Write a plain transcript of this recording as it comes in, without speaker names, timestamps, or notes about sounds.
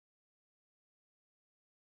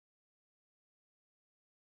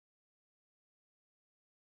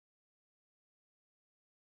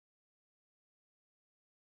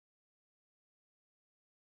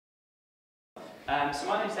So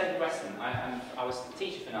my name is Weston. I was a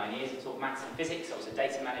teacher for 9 years. I taught maths and physics. I was a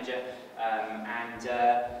data manager,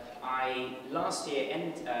 I last year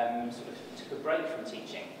sort of took a break from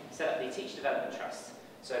teaching, set up the Teacher Development Trust.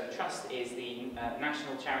 So the trust is the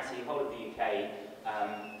national charity, whole of the UK,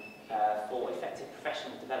 for effective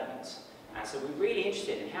professional development. And so we're really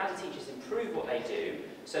interested in how do teachers improve what they do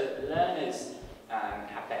so that learners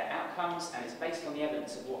have better outcomes, and it's based on the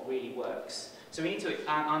evidence of what really works. So we need to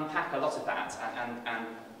unpack a lot of that and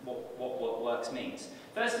what works means.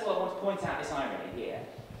 First of all, I want to point out this irony here,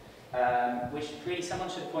 which really someone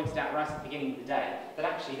should have pointed out right at the beginning of the day, that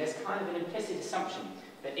actually there's kind of an implicit assumption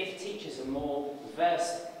that if teachers are more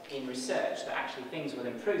versed in research, that actually things will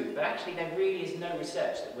improve. But actually there really is no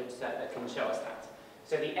research that can show us that.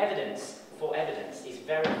 So the evidence for evidence is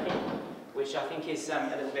very thin, which I think is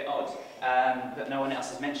a little bit odd, that no one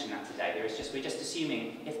else has mentioned that today. We're just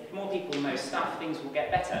assuming if more people know stuff, things will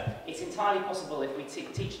get better. It's entirely possible if we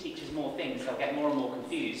teach teachers more things, they'll get more and more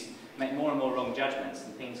confused, make more and more wrong judgments,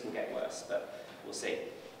 and things will get worse, but we'll see.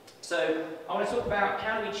 So I want to talk about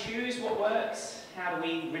how do we choose what works, how do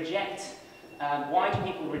we reject, why do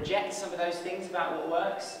people reject some of those things about what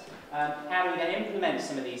works, how do we then implement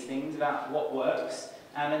some of these things about what works,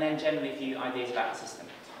 and then generally a few ideas about the system.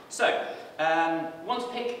 So, want to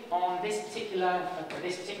pick on this particular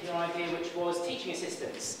idea, which was teaching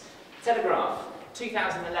assistants. Telegraph,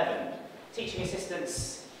 2011, teaching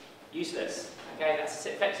assistants useless. Okay, that's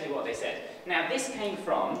effectively what they said. Now, this came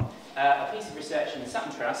from a piece of research in the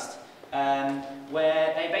Sutton Trust,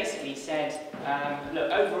 where they basically said, look,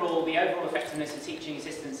 the overall effectiveness of teaching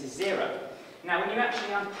assistants is 0. Now, when you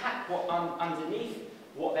actually unpack what underneath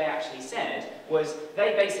what they actually said was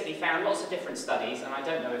they basically found lots of different studies, and I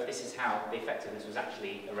don't know if this is how the effectiveness was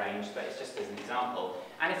actually arranged, but it's just as an example.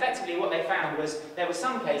 And effectively what they found was there were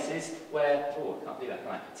some cases where, oh, I can't do that,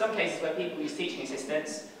 can I? Some cases where people used teaching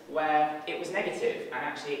assistants where it was negative, and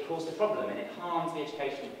actually it caused a problem, and it harmed the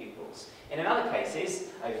education of pupils. In other cases,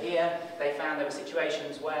 over here, they found there were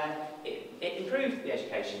situations where it improved the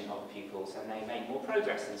education of pupils, and they made more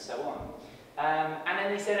progress, and so on. And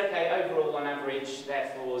then they said, okay, overall, on average,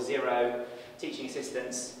 therefore 0, teaching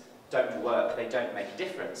assistants don't work, they don't make a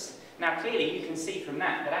difference. Now, clearly, you can see from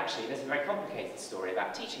that that actually there's a very complicated story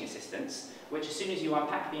about teaching assistants, which as soon as you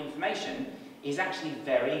unpack the information, is actually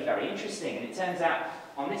very, very interesting. And it turns out,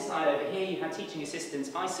 on this side over here, you have teaching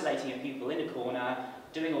assistants isolating a pupil in a corner,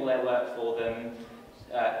 doing all their work for them,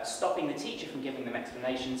 stopping the teacher from giving them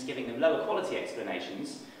explanations, giving them lower quality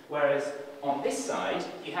explanations, whereas on this side,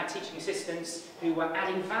 you had teaching assistants who were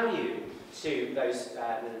adding value to those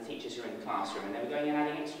the teachers who were in the classroom, and they were going and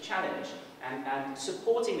adding extra challenge and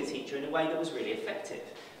supporting the teacher in a way that was really effective.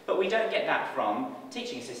 But we don't get that from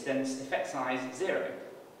teaching assistants, effect size 0.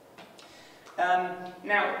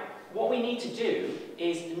 Now, what we need to do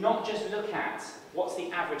is not just look at what's the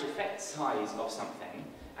average effect size of something,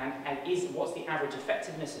 and what's the average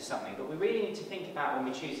effectiveness of something, but we really need to think about when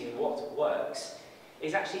we're choosing what works,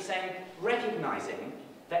 is actually saying, recognising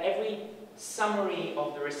that every summary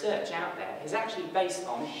of the research out there is actually based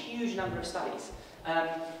on a huge number of studies.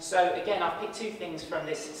 So again, I've picked 2 things from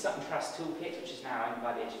this Sutton Trust toolkit, which is now owned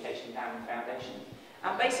by the Education Endowment Foundation.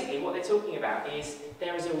 And basically what they're talking about is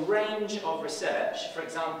there is a range of research, for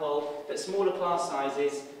example, that smaller class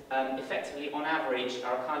sizes effectively, on average,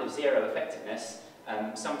 are a kind of 0 effectiveness.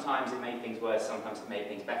 Sometimes it made things worse, sometimes it made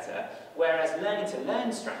things better. Whereas learning to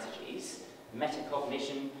learn strategies,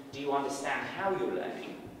 metacognition, do you understand how you're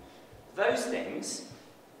learning? Those things,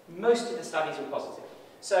 most of the studies were positive.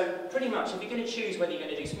 So pretty much, if you're going to choose whether you're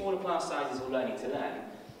going to do smaller class sizes or learning to learn,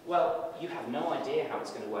 well, you have no idea how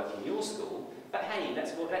it's going to work in your school, but hey,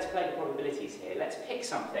 let's play the probabilities here. Let's pick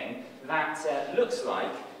something that looks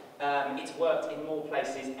like it's worked in more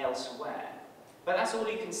places elsewhere. But that's all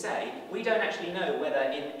you can say. We don't actually know whether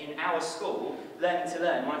in our school, learning to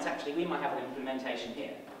learn we might have an implementation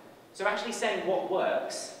here. So actually saying what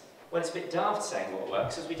works, well, it's a bit daft saying what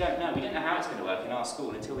works, because we don't know. We don't know how it's going to work in our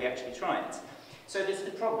school until we actually try it. So there's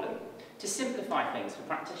the problem. To simplify things for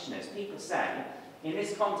practitioners, people say, in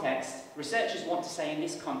this context, researchers want to say in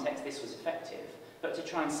this context this was effective, but to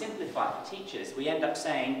try and simplify for teachers, we end up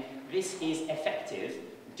saying this is effective,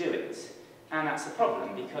 do it. And that's the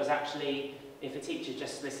problem, because actually, if a teacher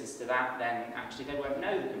just listens to that, then actually they won't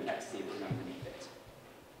know the complexity of what's underneath it.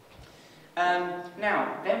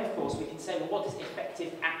 Now, then of course we can say, well, what does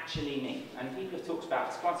effective actually mean? And people have talked about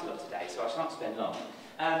this quite a lot today, so I shan't spend long.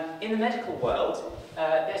 In the medical world,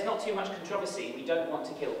 there's not too much controversy. We don't want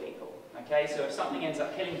to kill people. Okay, so if something ends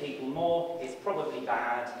up killing people more, it's probably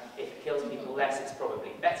bad. If it kills people less, it's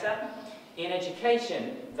probably better. In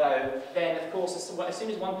education, though, then of course, as soon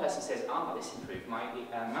as one person says, this improved my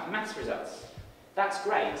maths results, that's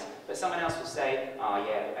great, but someone else will say,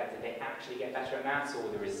 yeah, did they actually get better at maths, or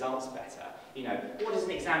were the results better? You know, what does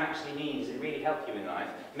an exam actually mean? Does it really help you in life?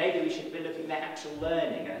 Maybe we should be looking at actual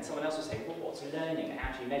learning, and then someone else will say, well, what's learning, and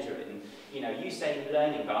how do you measure it? And, you know, you say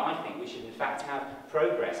learning, but I think we should in fact have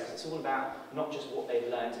progress, because it's all about not just what they've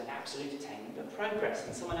learned to absolute attainment, but progress.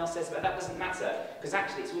 And someone else says, but that doesn't matter, because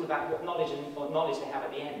actually it's all about what knowledge they have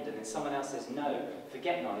at the end. And then someone else says, no,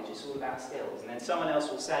 forget knowledge, it's all about skills. And then someone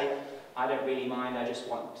else will say, I don't really mind, I just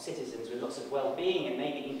want citizens with lots of well-being and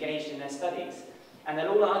maybe engaged in their studies. And they'll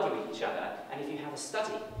all argue with each other, and if you have a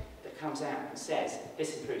study that comes out and says,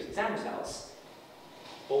 this improves exam results,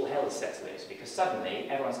 all hell is set loose, because suddenly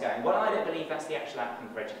everyone's going, well, I don't believe that's the actual outcome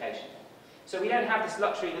for education. So we don't have this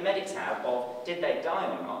luxury the medics have of, did they die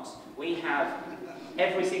or not? We have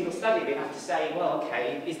every single study we have to say, well,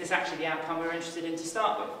 okay, is this actually the outcome we're interested in to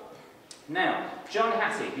start with? Now, John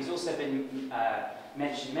Hattie, who's also been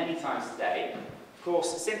mentioned many times today, of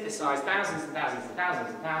course, synthesised thousands and thousands and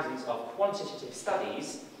thousands and thousands of quantitative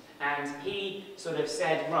studies, and he sort of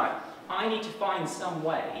said, right, I need to find some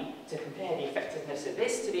way to compare the effectiveness of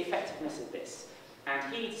this to the effectiveness of this.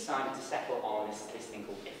 And he decided to settle on this thing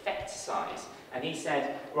called effect size. And he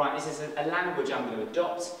said, right, this is a language I'm going to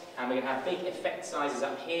adopt, and we're going to have big effect sizes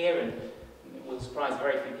up here, and it will surprise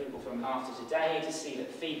very few people from after today to see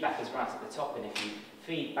that feedback is right at the top, and if you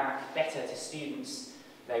feed back better to students,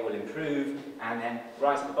 they will improve. And then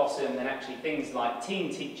right at the bottom, then actually things like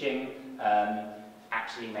team teaching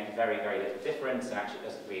actually make very, very little difference and actually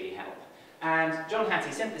doesn't really help. And John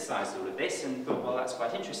Hattie synthesised all of this and thought, well, that's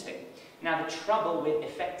quite interesting. Now, the trouble with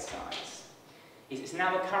effect size is it's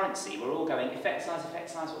now a currency. We're all going, effect size,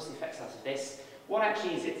 what's the effect size of this? What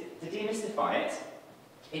actually is it? To demystify it,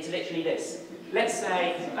 it's literally this. Let's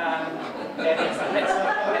say,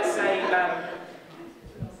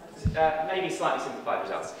 maybe slightly simplified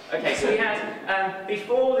results. Okay, so we had,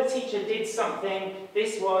 before the teacher did something,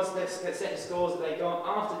 this was the set of scores that they got.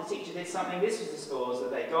 After the teacher did something, this was the scores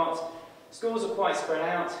that they got. Scores are quite spread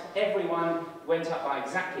out. Everyone went up by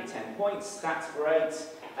exactly 10 points. That's great.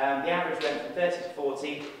 The average went from 30 to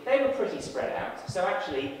 40. They were pretty spread out. So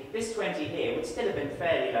actually, this 20 here would still have been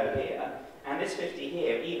fairly low here, and this 50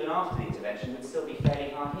 here, even after the intervention, would still be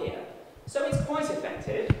fairly high here. So it's quite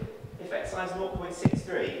effective. Effect size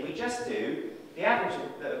 0.63. We just do the average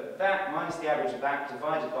of that minus the average of that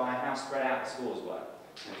divided by how spread out the scores were.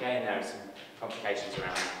 Okay, and there are some complications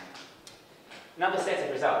around that. Another set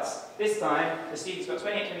of results. This time, the students got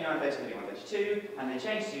 28, 29, 30, 31, 32, and they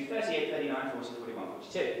changed to 38, 39, 40, 41,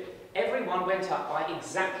 42. Everyone went up by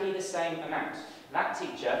exactly the same amount. That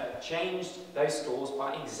teacher changed those scores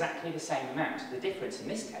by exactly the same amount. The difference in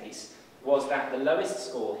this case was that the lowest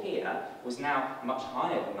score here was now much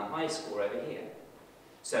higher than the highest score over here.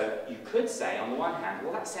 So you could say, on the one hand,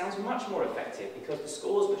 well, that sounds much more effective because the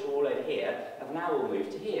scores which are all over here have now all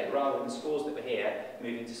moved to here, rather than scores that were here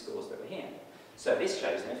moving to scores that were here. So this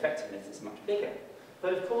shows an effectiveness that's much bigger.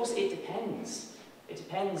 But of course, it depends. It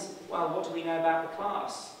depends, well, what do we know about the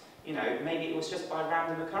class? You know, maybe it was just by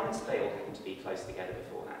random occurrence they all happened to be close together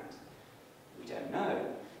beforehand. We don't know.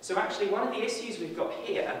 So actually, one of the issues we've got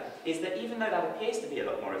here is that even though that appears to be a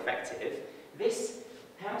lot more effective, this,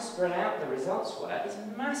 how spread out the results were, is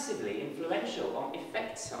massively influential on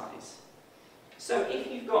effect size. So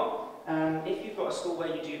if you've got a school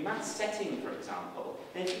where you do math setting, for example,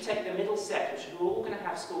 then if you take the middle set, which are all going to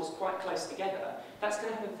have scores quite close together, that's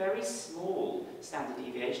going to have a very small standard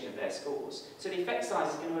deviation of their scores. So the effect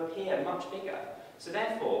size is going to appear much bigger. So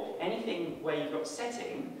therefore, anything where you've got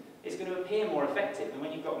setting is going to appear more effective than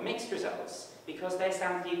when you've got mixed results, because their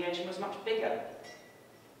standard deviation was much bigger.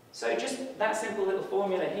 So just that simple little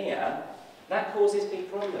formula here, that causes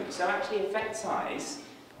big problems. So actually effect size,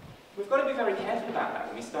 we've got to be very careful about that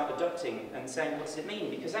when we start adopting and saying, what does it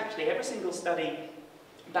mean? Because actually every single study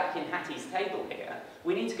back in Hattie's table here,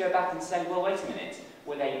 we need to go back and say, well, wait a minute,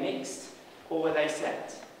 were they mixed or were they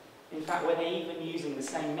set? In fact, were they even using the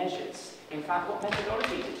same measures? In fact, what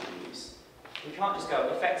methodology did you use? We can't just go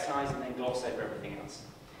effect size and then gloss over everything else.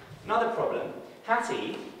 Another problem,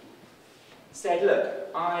 Hattie said, look,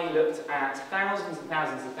 I looked at thousands and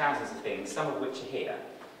thousands and thousands of things, some of which are here,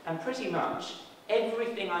 and pretty much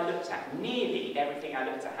everything I looked at, nearly everything I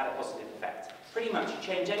looked at, had a positive effect. Pretty much, you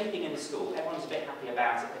change anything in the school, everyone's a bit happy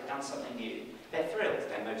about it, they've done something new, they're thrilled,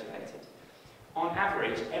 they're motivated. On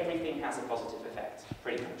average, everything has a positive effect,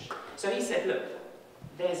 pretty much. So he said, look,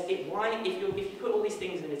 if you put all these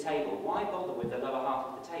things in a table, why bother with the lower half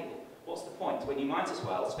of the table? What's the point when you might as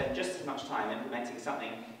well spend just as much time implementing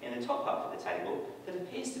something in the top half of the table that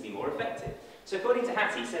appears to be more effective? So according to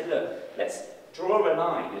Hattie, he said, look, let's draw a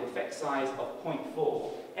line with effect size of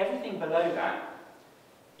 0.4. Everything below that,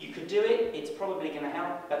 you could do it, it's probably going to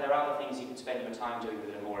help, but there are other things you can spend your time doing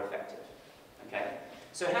that are more effective. Okay?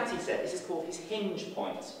 So Hattie said this is called his hinge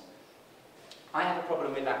point. I have a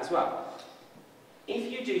problem with that as well.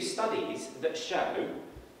 If you do studies that show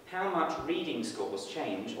how much reading scores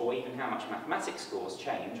change, or even how much mathematics scores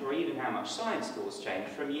change, or even how much science scores change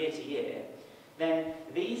from year to year, then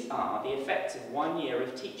these are the effects of 1 year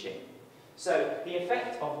of teaching. So the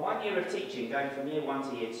effect of 1 year of teaching going from year 1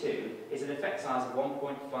 to year 2 is an effect size of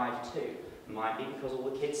 1.52. Might be because all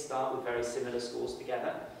the kids start with very similar scores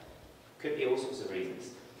together. Could be all sorts of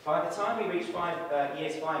reasons. By the time we reach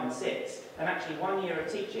years 5 and 6, then actually 1 year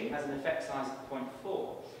of teaching has an effect size of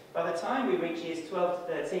 0.4. By the time we reach years 12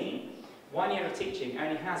 to 13, 1 year of teaching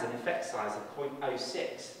only has an effect size of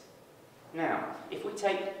 0.06. Now, if we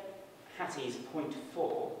take Hattie's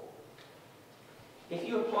 0.4, if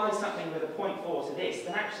you apply something with a 0.4 to this,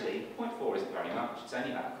 then actually 0.4 isn't very much. It's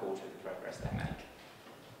only about a quarter of the progress they make.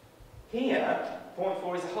 Here,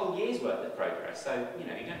 0.4 is a whole year's worth of progress, so you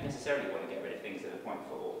don't necessarily want to get rid of things that are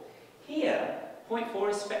 0.4. Here, 0.4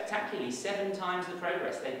 is spectacularly 7 times the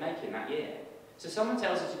progress they'd make in that year. So someone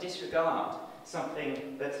tells you to disregard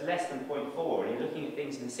something that's less than 0.4 and you're looking at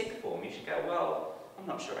things in the sixth form, you should go, well, I'm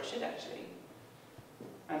not sure I should actually.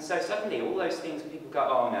 And so suddenly all those things when people go,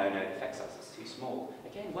 oh no, the effect size is too small.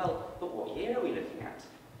 Again, well, but what year are we looking at?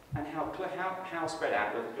 And how spread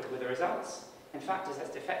out were the results? In fact, does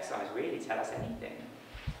that effect size really tell us anything?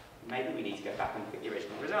 Maybe we need to go back and look at the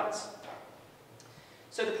original results.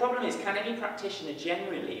 So the problem is, can any practitioner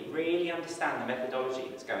generally really understand the methodology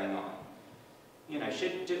that's going on?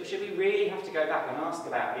 Should we really have to go back and ask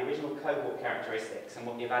about the original cohort characteristics and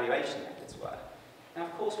what the evaluation methods were? Now,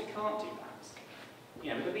 of course, we can't do that.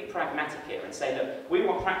 We've got to be pragmatic here and say, look, we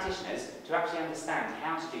want practitioners to actually understand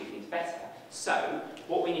how to do things better. So,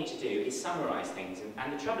 what we need to do is summarise things.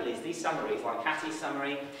 And the trouble is, these summaries, like Hattie's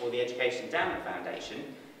summary or the Education Endowment Foundation,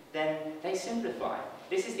 then they simplify.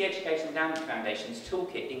 This is the Education Endowment Foundation's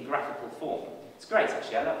toolkit in graphical form. It's great,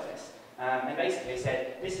 actually, I love this. And basically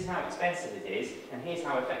said, this is how expensive it is, and here's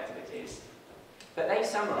how effective it is. But they've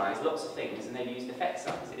summarised lots of things, and they've used effect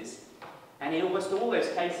sizes. And in almost all those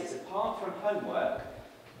cases, apart from homework,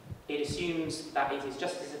 it assumes that it is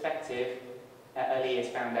just as effective at early years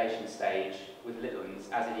foundation stage with little ones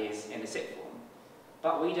as it is in the sixth form.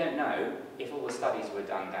 But we don't know if all the studies were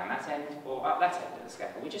done down that end or up that end of the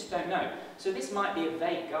scale. We just don't know. So this might be a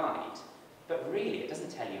vague guide, but really it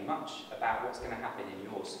doesn't tell you much about what's going to happen in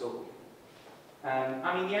your school. The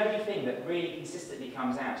only thing that really consistently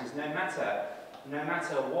comes out is no matter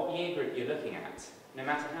what year group you're looking at, no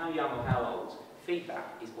matter how young or how old,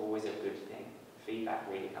 feedback is always a good thing. Feedback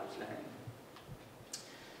really helps learning.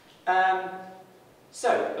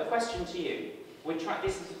 So, a question to you. The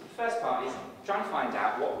first part is trying to find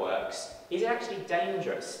out what works. Is it actually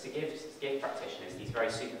dangerous to give practitioners these very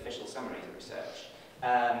superficial summaries of research?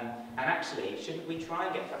 And actually, shouldn't we try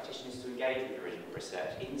and get practitioners to engage with original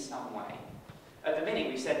research in some way? At the minute,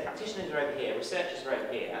 we've said practitioners are over here, researchers are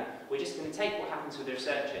over here. We're just going to take what happens with the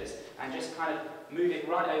researchers and just kind of move it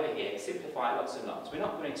right over here, simplify it lots and lots. We're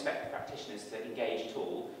not going to expect the practitioners to engage at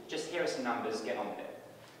all. Just here are some numbers, get on with it.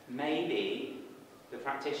 Maybe the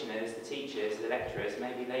practitioners, the teachers, the lecturers,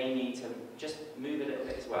 maybe they need to just move a little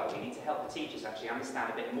bit as well. We need to help the teachers actually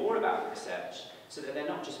understand a bit more about the research so that they're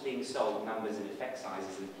not just being sold numbers and effect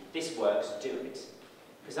sizes and this works, do it.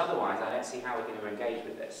 Because otherwise, I don't see how we're going to engage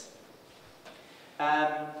with this.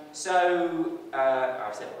 I've said all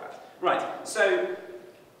that. Right, so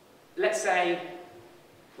let's say,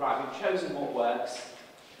 we've chosen what works.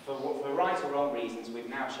 For right or wrong reasons, we've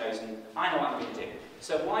now chosen, I know what I'm going to do.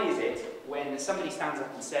 So why is it when somebody stands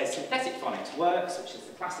up and says synthetic phonics works, which is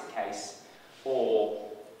the classic case, or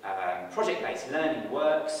project-based learning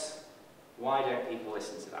works, why don't people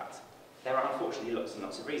listen to that? There are unfortunately lots and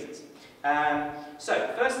lots of reasons.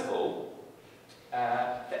 So, first of all,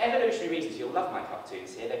 for evolutionary reasons, you'll love my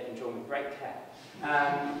cartoons here, they've been drawn with great care.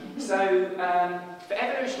 For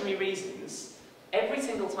evolutionary reasons, every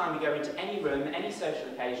single time we go into any room, any social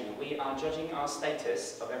occasion, we are judging our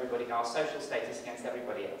status of everybody, our social status against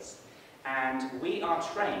everybody else. And we are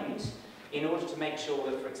trained in order to make sure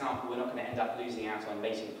that, for example, we're not going to end up losing out on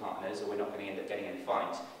mating partners or we're not going to end up getting in a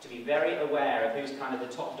fight, to be very aware of who's kind of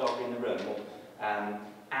the top dog in the room.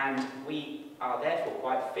 And we are therefore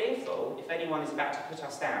quite fearful if anyone is about to put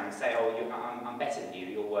us down and say, oh, I'm better than you,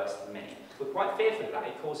 you're worse than me. we're quite fearful of that.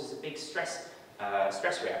 It causes a big stress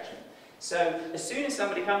reaction. So as soon as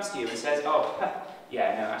somebody comes to you and says, oh,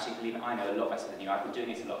 yeah, no, actually, believe it, I know a lot better than you. I've been doing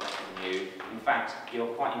it a lot better than you. In fact, you're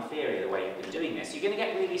quite inferior the way you've been doing this. You're going to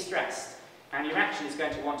get really stressed. And your action is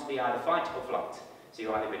going to want to be either fight or flight. So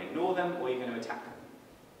you're either going to ignore them or you're going to attack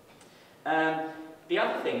them. The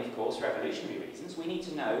other thing, of course, for evolutionary reasons, we need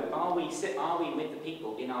to know, are we with the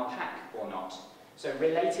people in our pack or not? So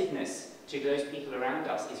relatedness to those people around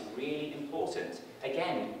us is really important.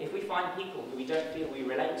 Again, if we find people who we don't feel we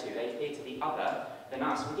relate to, they appear to be other than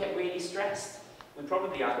us, we get really stressed. We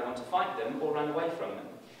probably either want to fight them or run away from them.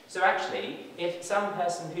 So actually, if some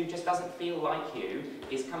person who just doesn't feel like you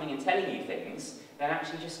is coming and telling you things, then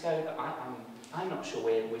actually just go, I'm not sure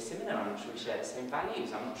we're similar, I'm not sure we share the same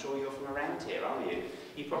values, I'm not sure you're from around here, are you?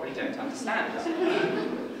 You probably don't understand.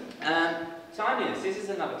 Timeliness, this is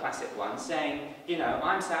another classic one, saying, you know,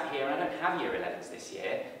 I'm sat here and I don't have year 11s this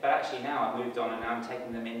year, but actually now I've moved on and now I'm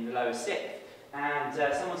taking them in the lower 6th. And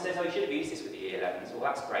someone says, oh, you should have used this with the year 11s. Well,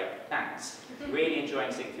 that's great, thanks. Really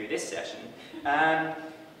enjoying sitting through this session. And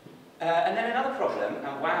then another problem,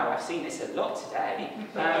 and wow, I've seen this a lot today,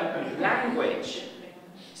 language.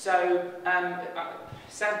 So,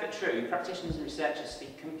 sad but true, practitioners and researchers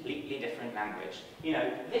speak completely different language. You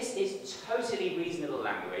know, this is totally reasonable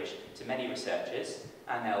language to many researchers,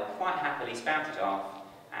 and they'll quite happily spout it off,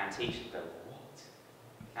 and teachers go, what?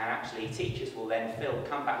 And actually, teachers will then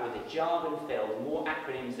come back with a jargon-filled, more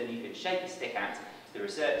acronyms than you can shake a stick at to the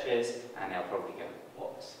researchers, and they'll probably go,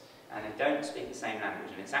 what? And they don't speak the same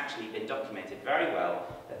language, and it's actually been documented very well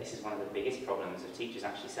that this is one of the biggest problems of teachers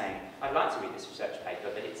actually saying, I'd like to read this research paper,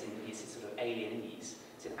 but it's sort of alienese,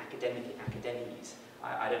 it's an academese.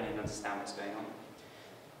 I don't even understand what's going on.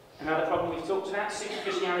 Another problem we've talked about,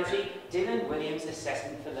 superficiality, Dylan Williams'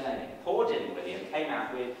 assessment for learning. Poor Dylan Williams came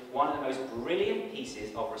out with one of the most brilliant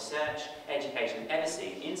pieces of research education I've ever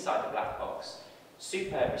seen inside the black box.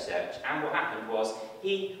 Superb research, and what happened was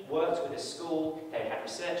he worked with a school, they had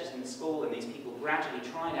researchers in the school, and these people gradually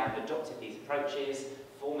tried out and adopted these approaches,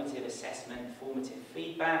 formative assessment, formative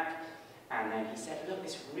feedback, and then he said, look,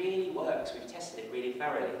 this really works, we've tested it really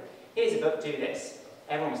thoroughly. Here's a book, do this.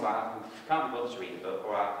 Everyone was like, I can't be bothered to read the book,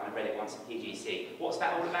 or I kind of read it once in PGC. What's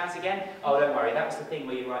that all about again? Oh, don't worry, that was the thing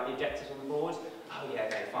where you write the objectives on the board. Oh yeah,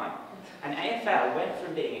 okay, fine. And AFL went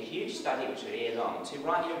from being a huge study, which was a year long, to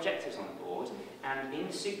write your objectives on the board, and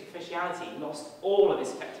in superficiality, lost all of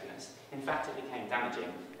its effectiveness. In fact, it became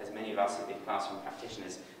damaging, as many of us who've been classroom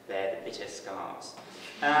practitioners, they're the bitter scars.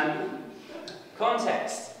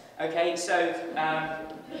 Context. Okay, so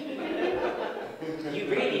you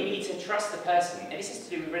really need to trust the person, and this is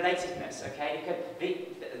to do with relatedness, okay?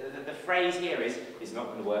 Because the phrase here is, it's not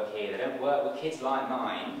going to work here, they don't work with kids like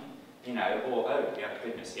mine, you know, or, oh, yeah,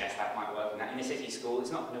 goodness, yes, that might work in a city school,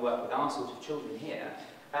 it's not going to work with our sort of children here.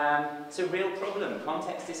 It's a real problem.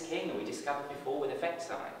 Context is king, and we discovered before with effect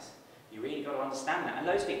size. You really got to understand that. And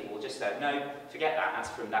those people will just go, no, forget that, that's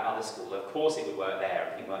from that other school. Of course it would work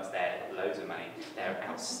there, everything works there, they've got loads of money, they're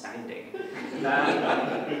outstanding.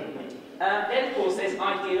 Then, of course, there's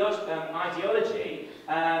ideology.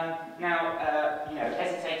 Now, you know,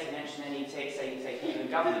 hesitate to mention any, say people in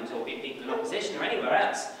government or people in opposition or anywhere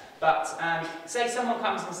else. But say someone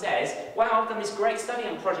comes and says, wow, I've done this great study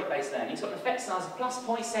on project-based learning, it's got an effect size of plus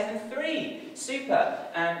 0.73, super.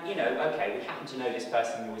 And, you know, okay, we happen to know this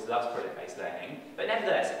person who always loves project-based learning, but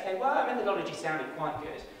nevertheless, okay, well, our methodology sounded quite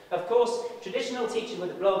good. Of course, traditional teachers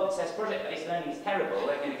with a blog that says project-based learning is terrible,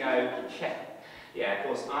 they're going to go, yeah, of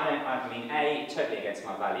course, I mean, A, totally against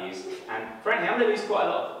my values, and frankly, I'm going to lose quite a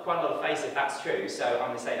lot of face if that's true, so I'm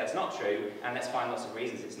going to say that's not true, and let's find lots of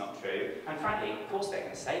reasons it's not true, and frankly, of course they're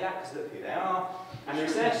going to say that, because look who they are, and the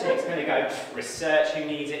research team's going to go, research, who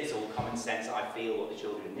needs it, it's all common sense, I feel what the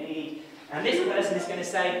children need, and this person is going to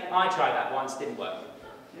say, I tried that once, didn't work.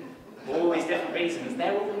 For all these different reasons,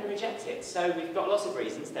 they're all going to reject it, so we've got lots of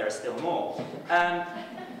reasons, there are still more.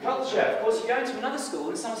 Culture, of course, you go into another school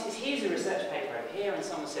and someone says, here's a research paper over here, and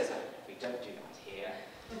someone says, oh, we don't do that here.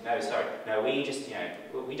 No, sorry, no, we just, you know,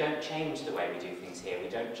 we don't change the way we do things here. We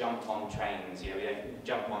don't jump on trains, you know, we don't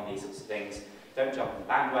jump on these sorts of things. Don't jump on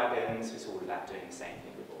bandwagons, it's all about doing the same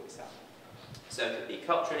thing we've always done. So it could be a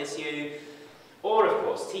cultural issue, or of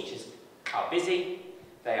course, teachers are busy,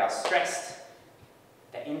 they are stressed,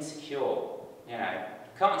 they're insecure, you know.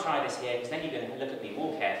 Can't try this here, because then you're going to look at me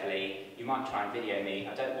more carefully, you might try and video me,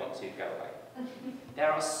 I don't want to, go away.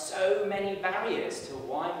 There are so many barriers to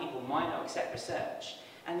why people might not accept research.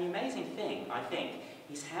 And the amazing thing, I think,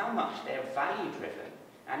 is how much they're value-driven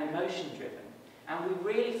and emotion-driven. And we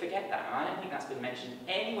really forget that, and I don't think that's been mentioned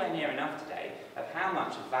anywhere near enough today, of how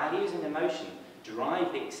much values and emotion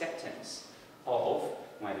drive the acceptance of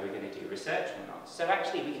whether we're going to do research or not. So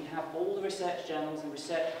actually we can have all the research journals and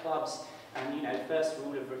research clubs, and you know, first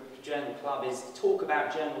rule of a journal club is talk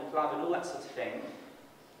about journal club and all that sort of thing.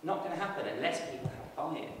 Not going to happen unless people have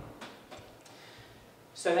buy-in.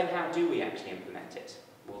 So then how do we actually implement it?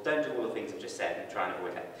 Well, don't do all the things I've just said and try and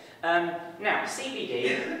avoid it. Now,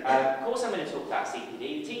 CPD, of course I'm going to talk about CPD.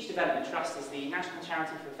 The Teacher Development Trust is the National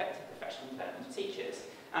Charity for Effective Professional Development of Teachers.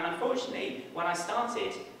 And unfortunately, when I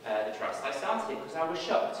started the trust, I started it because I was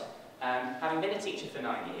shocked. Having been a teacher for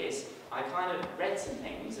 9 years, I kind of read some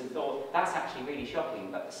things and thought, that's actually really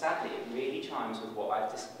shocking, but sadly it really chimes with what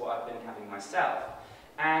I've been having myself.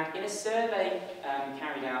 And in a survey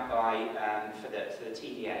carried out by, for the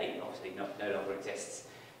TDA, obviously no longer exists,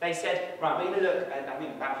 they said, right, we're going to look at, I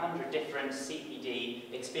think, about 100 different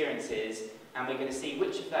CPD experiences, and we're going to see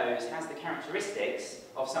which of those has the characteristics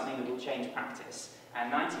of something that will change practice. And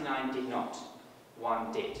 99 did not.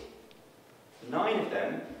 1 did. 9 of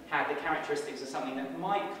them had the characteristics of something that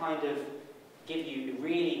might kind of give you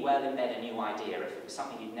really well embed a new idea if it was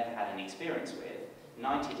something you'd never had any experience with.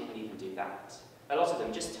 90 didn't even do that. A lot of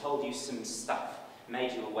them just told you some stuff,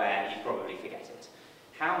 made you aware, and you'd probably forget it.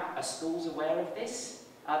 How are schools aware of this?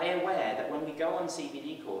 Are they aware that when we go on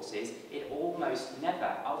CPD courses, it almost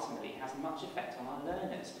never ultimately has much effect on our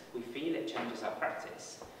learners? We feel it changes our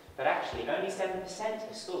practice. But actually, only 7%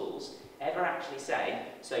 of schools ever actually say,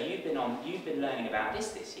 so you've been learning about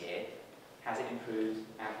this year, has it improved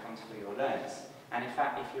outcomes for your learners? And in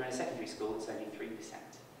fact, if you're in a secondary school, it's only 3%.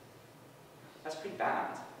 That's pretty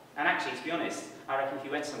bad. And actually, to be honest, I reckon if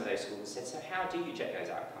you went to some of those schools and said, so how do you check those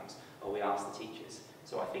outcomes? Oh, we ask the teachers.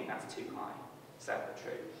 So I think that's too high. Is that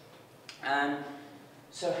true?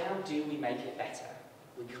 So how do we make it better?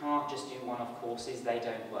 We can't just do one-off courses, they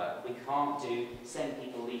don't work. We can't send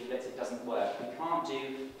people leaflets, it doesn't work. We can't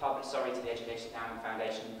do sorry to the Education Endowment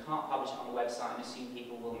Foundation, we can't publish it on the website and assume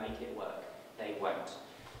people will make it work. They won't.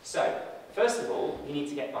 So, first of all, you need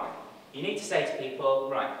to get buy-in. You need to say to people,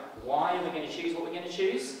 right, why are we going to choose what we're going to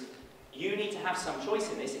choose? You need to have some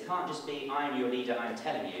choice in this. It can't just be, I am your leader, I'm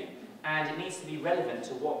telling you. And it needs to be relevant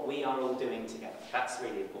to what we are all doing together. That's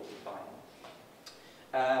really important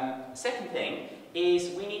buy-in. Second thing is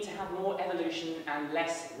we need to have more evolution and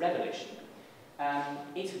less revolution.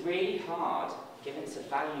 It's really hard, given it's a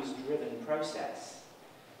values-driven process,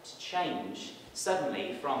 to change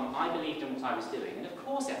suddenly from I believed in what I was doing, and of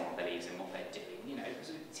course everyone believes in what they're doing, you know,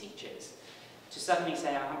 because we're teachers, to suddenly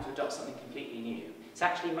say I have to adopt something completely new. It's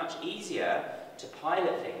actually much easier to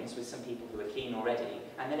pilot things with some people who are keen already,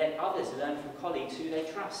 and then let others learn from colleagues who they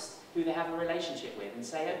trust, who they have a relationship with, and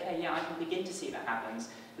say, okay, yeah, I can begin to see that happens,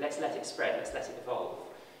 let's let it spread, let's let it evolve.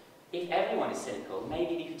 If everyone is cynical,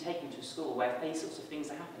 maybe you can take them to a school where these sorts of things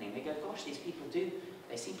are happening. They go, gosh, these people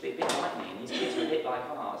they seem to be a bit like me, and these kids are a bit like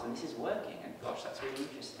ours, and this is working, and gosh, that's really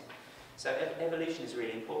interesting. So evolution is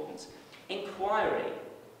really important. Inquiry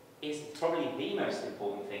is probably the most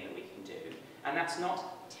important thing that we can do, and that's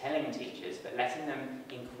not telling teachers, but letting them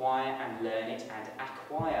inquire and learn it and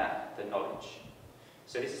acquire the knowledge.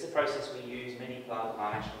 So this is a process we use, Mini-Plug,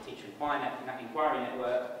 our National Teacher Inquiry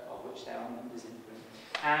Network, of which there are members in the room.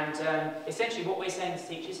 And essentially what we're saying to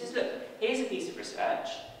teachers is, look, here's a piece of research.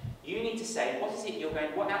 You need to say,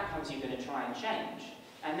 what outcomes you're going to try and change.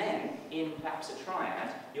 And then, in perhaps a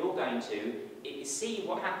triad, you're going to see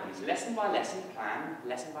what happens, lesson by lesson, plan,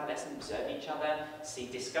 lesson by lesson, observe each other,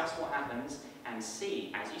 discuss what happens, and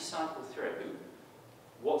see, as you cycle through,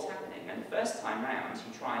 what's happening. And the first time round,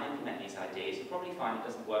 you try and implement these ideas, you'll probably find it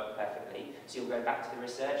doesn't work perfectly, so you'll go back to the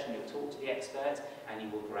research and you'll talk to the expert, and you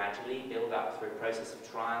will gradually build up through a process of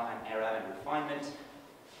trial and error and refinement,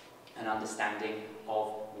 an understanding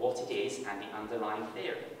of what it is and the underlying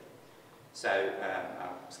theory. So,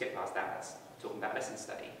 I'll skip past that, that's talking about lesson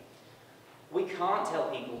study. We can't tell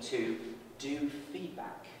people to do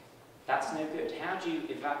feedback. That's no good. How do you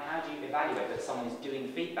evaluate that someone is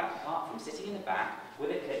doing feedback apart from sitting in the back with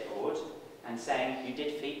a clipboard and saying, you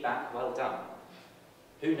did feedback, well done?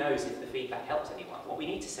 Who knows if the feedback helped anyone? What we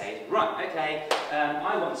need to say is, right, okay,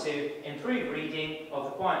 I want to improve reading of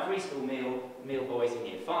the Quiet Free School Meal Boys in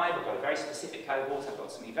Year 5. I've got a very specific cohort, I've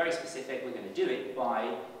got something very specific, we're going to do it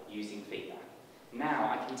by using feedback.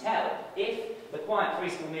 Now I can tell if the Quiet Free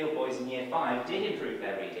School Meal Boys in Year 5 did improve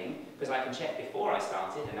their reading, because I can check before I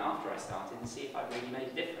started and after I started and see if I've really made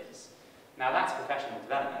a difference. Now that's professional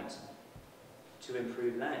development to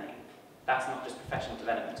improve learning. That's not just professional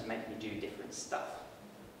development to make me do different stuff.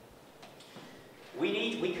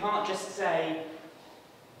 We can't just say,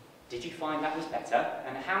 did you find that was better?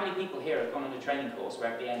 And how many people here have gone on a training course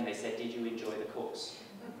where at the end they said, did you enjoy the course?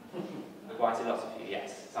 Quite a lot of you,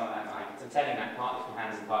 yes. I'm telling that partly from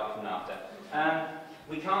hands and partly from laughter.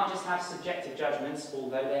 We can't just have subjective judgments,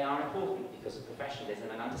 although they are important because of professionalism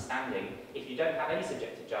and understanding. If you don't have any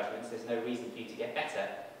subjective judgments, there's no reason for you to get better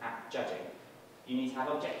at judging. You need to have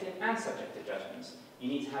objective and subjective judgments. You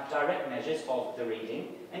need to have direct measures of the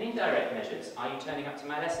reading and indirect measures. Are you turning up to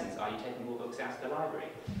my lessons? Are you taking more books out of the library?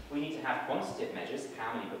 We need to have quantitative measures.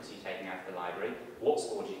 How many books are you taking out of the library? What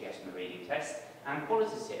score do you get on the reading test? And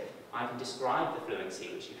qualitative. I can describe the fluency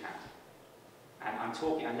which you have.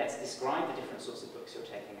 And let's describe the different sorts of books you're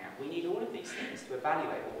taking out. We need all of these things to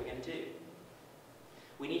evaluate what we're going to do.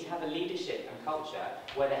 We need to have a leadership and culture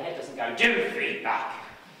where the head doesn't go, do feedback!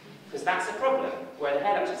 Because that's a problem, where the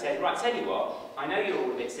head actually says, right, tell you what, I know you're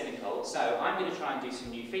all a bit cynical, so I'm going to try and do some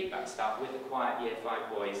new feedback stuff with the quiet Year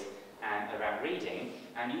 5 boys and around reading,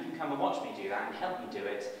 and you can come and watch me do that and help me do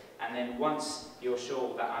it, and then once you're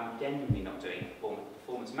sure that I'm genuinely not doing it for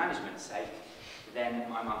performance management's sake, then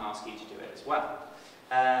I might ask you to do it as well.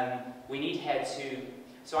 We need heads who...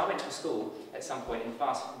 So I went to a school at some point in the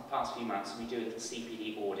past few months, and we do a little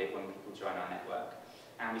CPD audit when people join our network.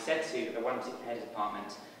 And we said to one particular head of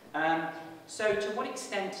department, so to what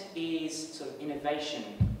extent is sort of innovation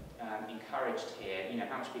encouraged here? You know,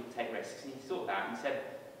 how much people take risks? And he thought that and said,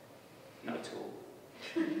 not at all.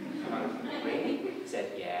 Really? He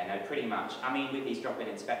said, yeah, no, pretty much. I mean, with these drop-in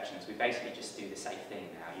inspections, we basically just do the safe thing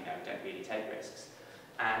now, you know, we don't really take risks.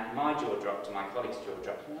 And my jaw dropped and my colleague's jaw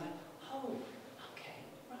dropped, and I'm like, oh, okay,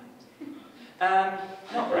 right.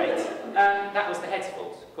 Not great. That was the head's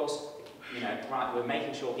fault. Of course, you know, right, we're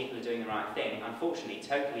making sure people are doing the right thing. Unfortunately,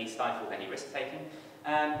 totally stifled any risk-taking.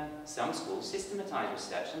 Some schools systematise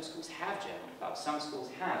research, some schools have journal clubs, some schools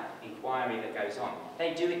have inquiry that goes on.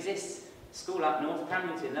 They do exist. School up north,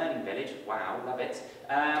 Cramlington Learning Village, wow, love it.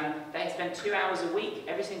 They spend 2 hours a week,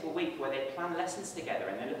 every single week, where they plan lessons together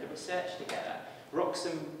and they look at research together.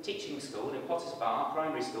 Wroxham Teaching School in Potters Bar,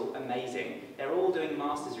 primary school, amazing. They're all doing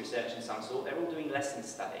master's research in some sort, they're all doing lesson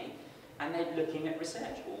study, and they're looking at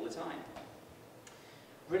research all the time.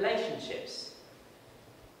 Relationships.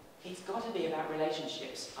 It's got to be about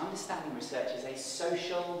relationships. Understanding research is a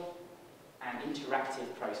social and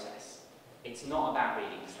interactive process. It's not about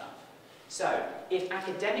reading stuff. So, if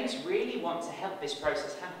academics really want to help this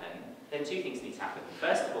process happen, then two things need to happen.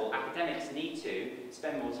 First of all, academics need to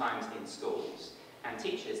spend more time in schools, and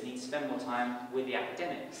teachers need to spend more time with the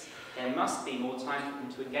academics. There must be more time for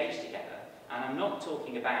them to engage together. And I'm not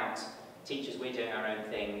talking about teachers, we're doing our own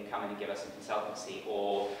thing, come in and give us some consultancy,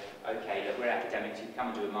 or, okay, look, we're academics, you can come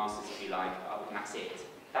and do a master's if you like, and that's it.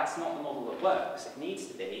 That's not the model that works. It needs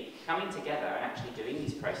to be coming together and actually doing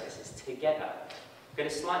these processes together. I'm going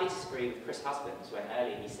to slightly disagree with Chris Husbands when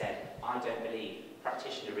earlier he said, I don't believe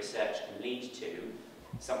practitioner research can lead to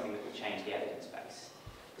something that will change the evidence base.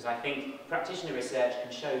 Because I think practitioner research can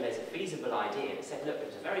show there's a feasible idea that said, look, it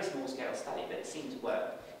was a very small scale study, but it seemed to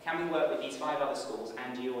work. Can we work with these 5 other schools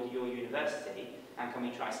and your university, and can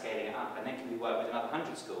we try scaling it up? And then can we work with another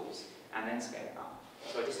 100 schools and then scale it up?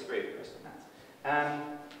 So I disagree with Chris on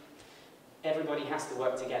that. Everybody has to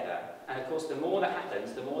work together. And of course, the more that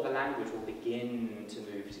happens, the more the language will begin to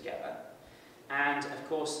move together. And of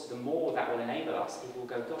course, the more that will enable us, people will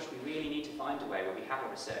go, gosh, we really need to find a way where we have a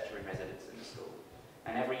researcher in residence in the school.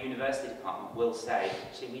 And every university department will say,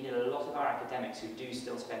 actually, we need a lot of our academics who do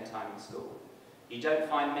still spend time in school. You don't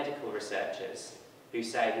find medical researchers who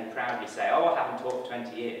proudly say, oh, I haven't taught for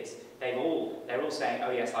 20 years. They're all saying,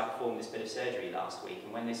 oh yes, I performed this bit of surgery last week.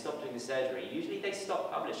 And when they stop doing the surgery, usually they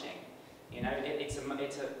stop publishing. You know, it's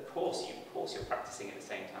a course you're practicing at the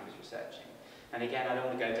same time as researching. And again, I don't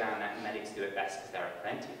want to go down that medics do it best because there are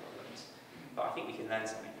plenty of problems. But I think we can learn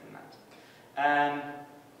something from that.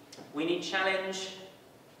 We need challenge.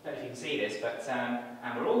 I don't know if you can see this, but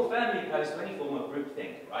and we're all firmly opposed to any form of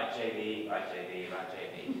groupthink. Right JB, right JB, right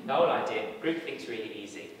JB. The whole idea, groupthink's really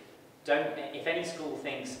easy. If any school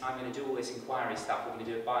thinks, I'm going to do all this inquiry stuff, we're going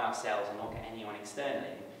to do it by ourselves and not get anyone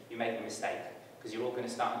externally, you make a mistake. Because you're all going to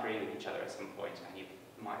start agreeing with each other at some point, and you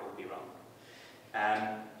might all be wrong.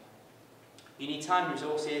 You need time and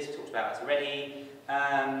resources, we talked about that already.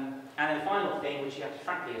 And then the final thing, which you have to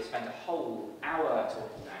frankly have spent a whole hour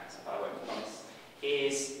talking about, but I won't promise,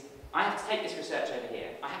 is I have to take this research over here.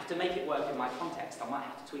 I have to make it work in my context. I might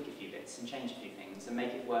have to tweak a few bits and change a few things and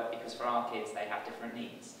make it work because for our kids they have different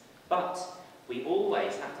needs. But we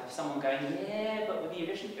always have to have someone going, yeah, but with the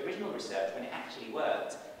original research, when it actually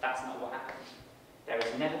worked, that's not what happened. There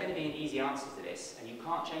is never going to be an easy answer to this, and you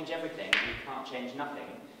can't change everything, and you can't change nothing.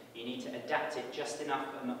 You need to adapt it just enough,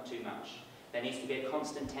 but not too much. There needs to be a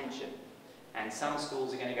constant tension. And some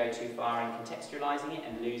schools are going to go too far in contextualising it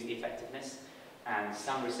and lose the effectiveness, and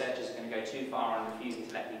some researchers are going to go too far in refusing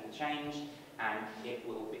to let people change, and it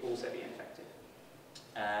will also be ineffective.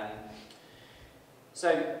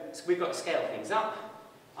 So we've got to scale things up.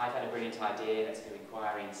 I've had a brilliant idea, let's do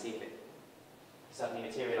inquiry and see if it suddenly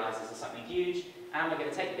materialises as something huge, and we're going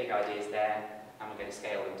to take the big ideas there and we're going to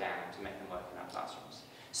scale them down to make them work in our classrooms.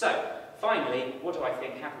 So, finally, what do I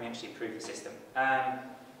think? How can we actually improve the system? I'm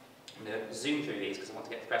going to zoom through these because I want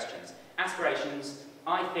to get to questions. Aspirations,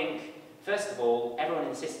 I think, first of all, everyone in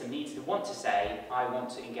the system needs to want to say, I want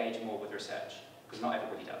to engage more with research, because not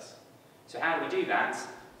everybody does. So how do we do that?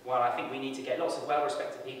 Well, I think we need to get lots of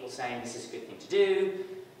well-respected people saying this is a good thing to do,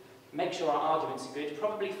 make sure our arguments are good,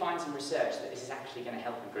 probably find some research that this is actually going to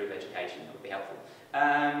help improve education, that would be helpful.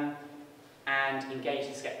 And engage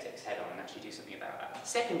the skeptics head on and actually do something about that.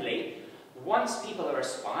 Secondly, once people are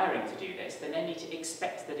aspiring to do this, then they need to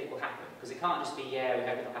expect that it will happen. Because it can't just be, yeah, we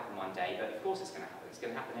hope it'll happen one day, but of course it's going to happen. It's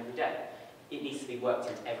going to happen every day. It needs to be worked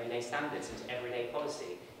into everyday standards, into everyday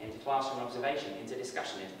policy, into classroom observation, into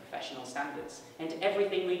discussion, into professional standards, into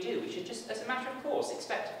everything we do. We should just, as a matter of course,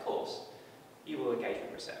 expect, of course, you will engage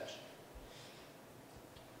with research.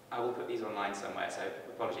 I will put these online somewhere, so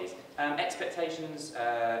apologies. Expectations,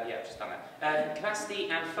 yeah, I've just done that. Capacity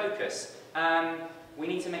and focus. We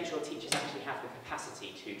need to make sure teachers actually have the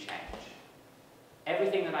capacity to change.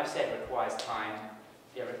 Everything that I've said requires time,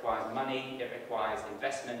 it requires money, it requires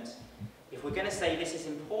investment. If we're going to say this is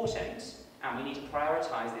important, and we need to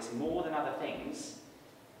prioritise this more than other things,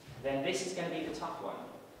 then this is going to be the tough one.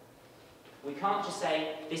 We can't just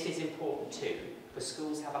say this is important too, because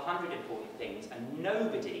schools have 100 important things, and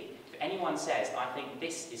nobody, if anyone says, I think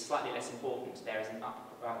this is slightly less important, there is an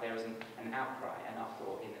outcry, an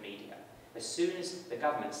uproar in the media. As soon as the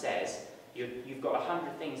government says, you've got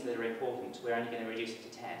 100 things that are important, we're only going to reduce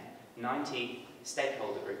it to 10, 90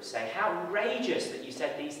 stakeholder groups say, how outrageous that you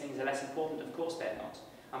said these things are less important. Of course they're not.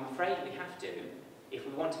 I'm afraid we have to. If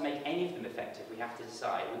we want to make any of them effective, we have to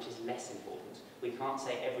decide which is less important. We can't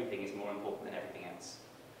say everything is more important than everything else.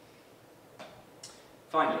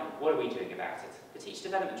 Finally, what are we doing about it? The Teacher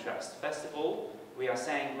Development Trust. First of all, we are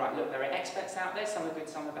saying, right, look, there are experts out there, some are good,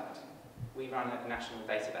 some are bad. We run a national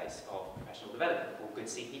database of professional development called Good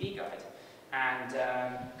CPD Guide, and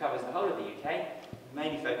covers the whole of the UK,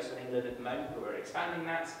 mainly focused on England at the moment, but we're expanding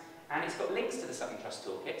that. And it's got links to the Southern Trust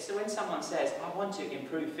Toolkit, so when someone says, I want to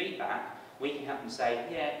improve feedback, we can help them say,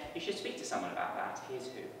 yeah, you should speak to someone about that, here's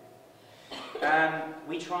who.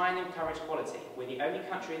 We try and encourage quality. We're the only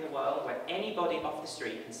country in the world where anybody off the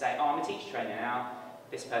street can say, oh, I'm a teacher trainer now,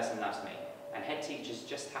 this person loves me. And head teachers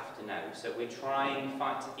just have to know. So we're trying,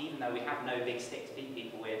 even though we have no big stick to beat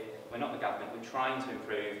people with, we're not the government, we're trying to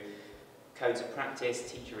improve codes of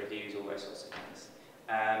practice, teacher reviews, all those sorts of things.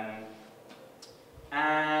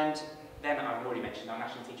 And then I've already mentioned our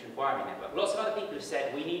National Teacher Inquiry Network. Lots of other people have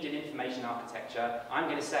said we need an information architecture. I'm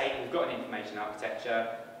going to say we've got an information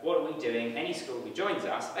architecture. What are we doing? Any school who joins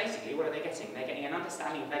us, basically, what are they getting? They're getting an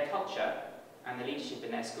understanding of their culture and the leadership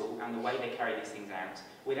in their school and the way they carry these things out.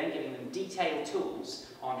 We're then giving them detailed tools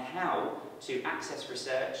on how to access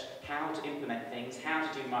research, how to implement things, how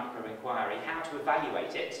to do micro-inquiry, how to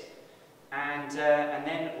evaluate it, and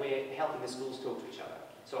then we're helping the schools talk to each other.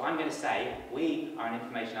 So I'm going to say we are an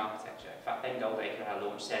information architecture. In fact, Ben Goldacre, our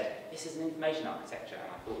launch, said this is an information architecture, and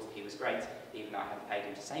I thought he was great, even though I hadn't paid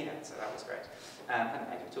him to say that, so that was great. I hadn't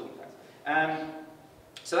paid him at all, in fact.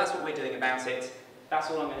 So that's what we're doing about it. That's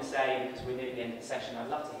all I'm going to say, because we're nearly the end of the session. I'd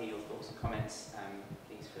love to hear your thoughts and comments.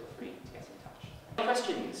 Please feel free to get in touch. Any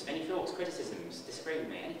questions? Any thoughts, criticisms? Disagree with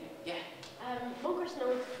me? Anything? Yeah? One question I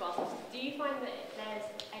wanted to ask is, do you find that there's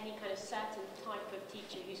any kind of certain type of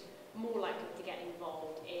teacher who's more likely to get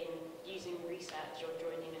involved in using research or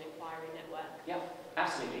joining an inquiry network? Yeah,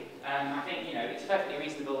 absolutely. I think, it's perfectly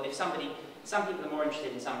reasonable if some people are more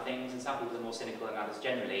interested in some things and some people are more cynical than others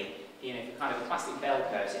generally. For kind of a classic bell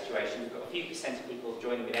curve situation, you've got a few percent of people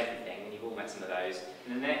joining with everything, and you've all met some of those,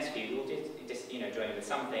 and then the next few will just join with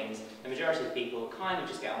some things. The majority of people kind of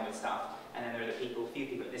just get on with stuff, and then there are few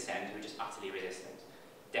people at this end who are just utterly resistant.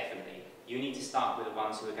 Definitely. You need to start with the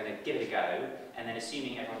ones who are going to give it a go, and then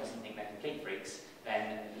assuming everyone doesn't think they're complete freaks,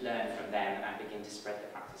 then learn from them and begin to spread the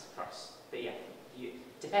practice across. But yeah,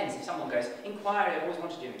 depends. If someone goes, inquiry, I always want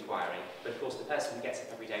to do inquiry, but of course the person who gets up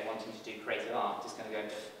every day wanting to do creative art is going to go,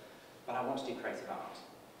 but I want to do creative art.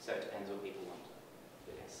 So it depends what people want.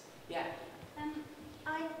 But yes. Yeah?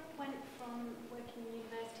 I went from working in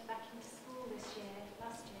university back into school last year.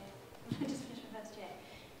 I just finished my first year.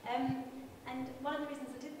 And one of the reasons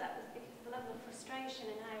I did that was because of the level of frustration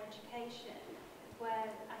in higher education, where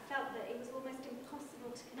I felt that it was almost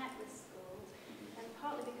impossible to connect with schools, and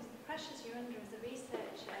partly because of the pressures you're under as a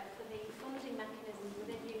researcher for the funding mechanisms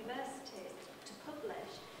within universities to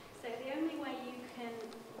publish. So the only way you can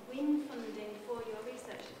win funding for your research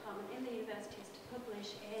department in the universities to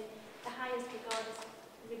publish in the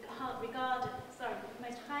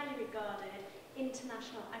most highly regarded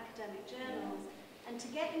international academic journals. And to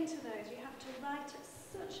get into those, you have to write at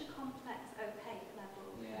such a complex, opaque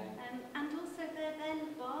level. And also they're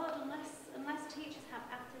then barred unless teachers have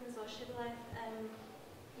Athens or Shibboleth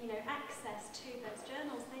access to those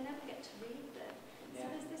journals, they never get to read them. So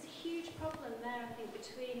there's this huge problem there, I think,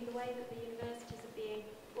 between the way that the universities are being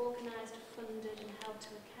organised, funded and held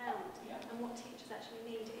to account and what teachers actually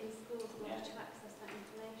need in schools in order to access that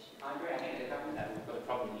information. I agree. I think at the government level we've got a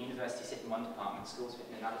problem. Universities sit in one department, schools fit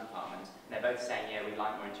in another department, and they're both saying, yeah, we'd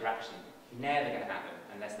like more interaction. Never going to happen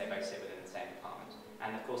unless they both sit within the same department.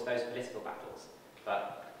 And of course those political battles.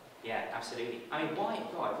 But yeah, absolutely. I mean, why?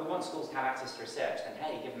 God, if we want schools to have access to research, then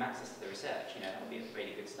hey, give them access to the research. That would be a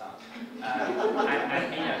really good start. And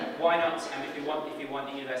why not? And if you want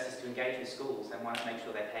the universities to engage with schools, then why not make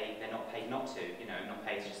sure they're not paid not to. Not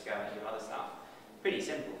paid to just go and do other stuff. Pretty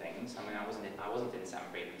simple things. I mean, I wasn't in Sam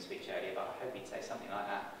Friedman's speech earlier, but I hope he'd say something like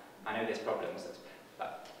that. I know there's problems,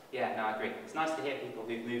 but yeah, no, I agree. It's nice to hear people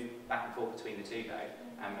who've moved back and forth between the two though,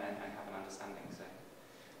 and have an understanding. So,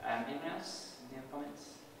 anyone else? Any other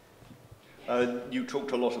comments? You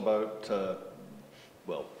talked a lot about,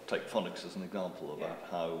 take phonics as an example, about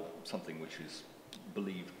how something which is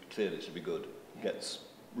believed clearly to be good gets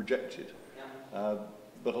rejected.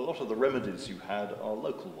 But a lot of the remedies you had are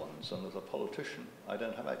local ones, and as a politician, I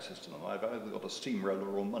don't have access to them. I've either got a steamroller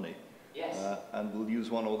or money, and we'll use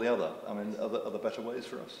one or the other. I mean, are there better ways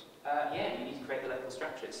for us? Yeah, you need to create the local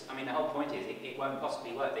structures. I mean, the whole point is it won't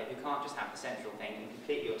possibly work. You can't just have the central thing and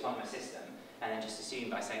completely autonomous system, and then just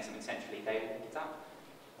assume by saying something centrally they will pick it up.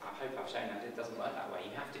 I hope I've shown that it doesn't work that way.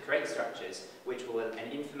 You have to create structures which will,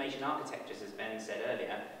 and information architectures, as Ben said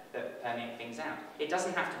earlier, that permeate things out. It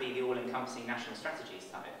doesn't have to be the all-encompassing national strategies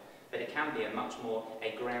type, but it can be a much more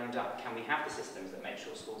a ground-up. Can we have the systems that make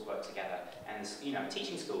sure schools work together? And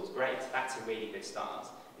teaching schools, great. That's a really good start.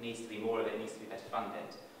 It needs to be more of it. It needs to be better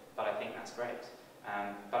funded. But I think that's great.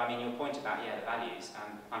 But I mean, your point about the values.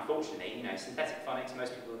 Unfortunately, synthetic phonics.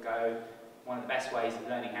 Most people would go. One of the best ways of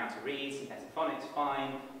learning how to read, synthetic phonics,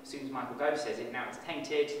 fine. As soon as Michael Gove says it, now it's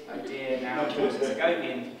tainted. Oh dear, now it's a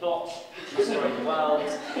Segovian plot, destroying the world,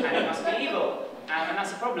 and it must be evil. And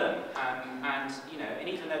that's a problem. And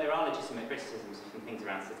even though there are legitimate criticisms and things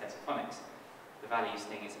around synthetic phonics, the values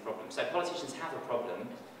thing is a problem. So politicians have a problem,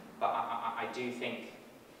 but I do think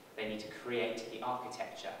they need to create the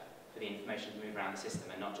architecture for the information to move around the system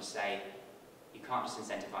and not just say, you can't just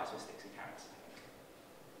incentivise for sticks and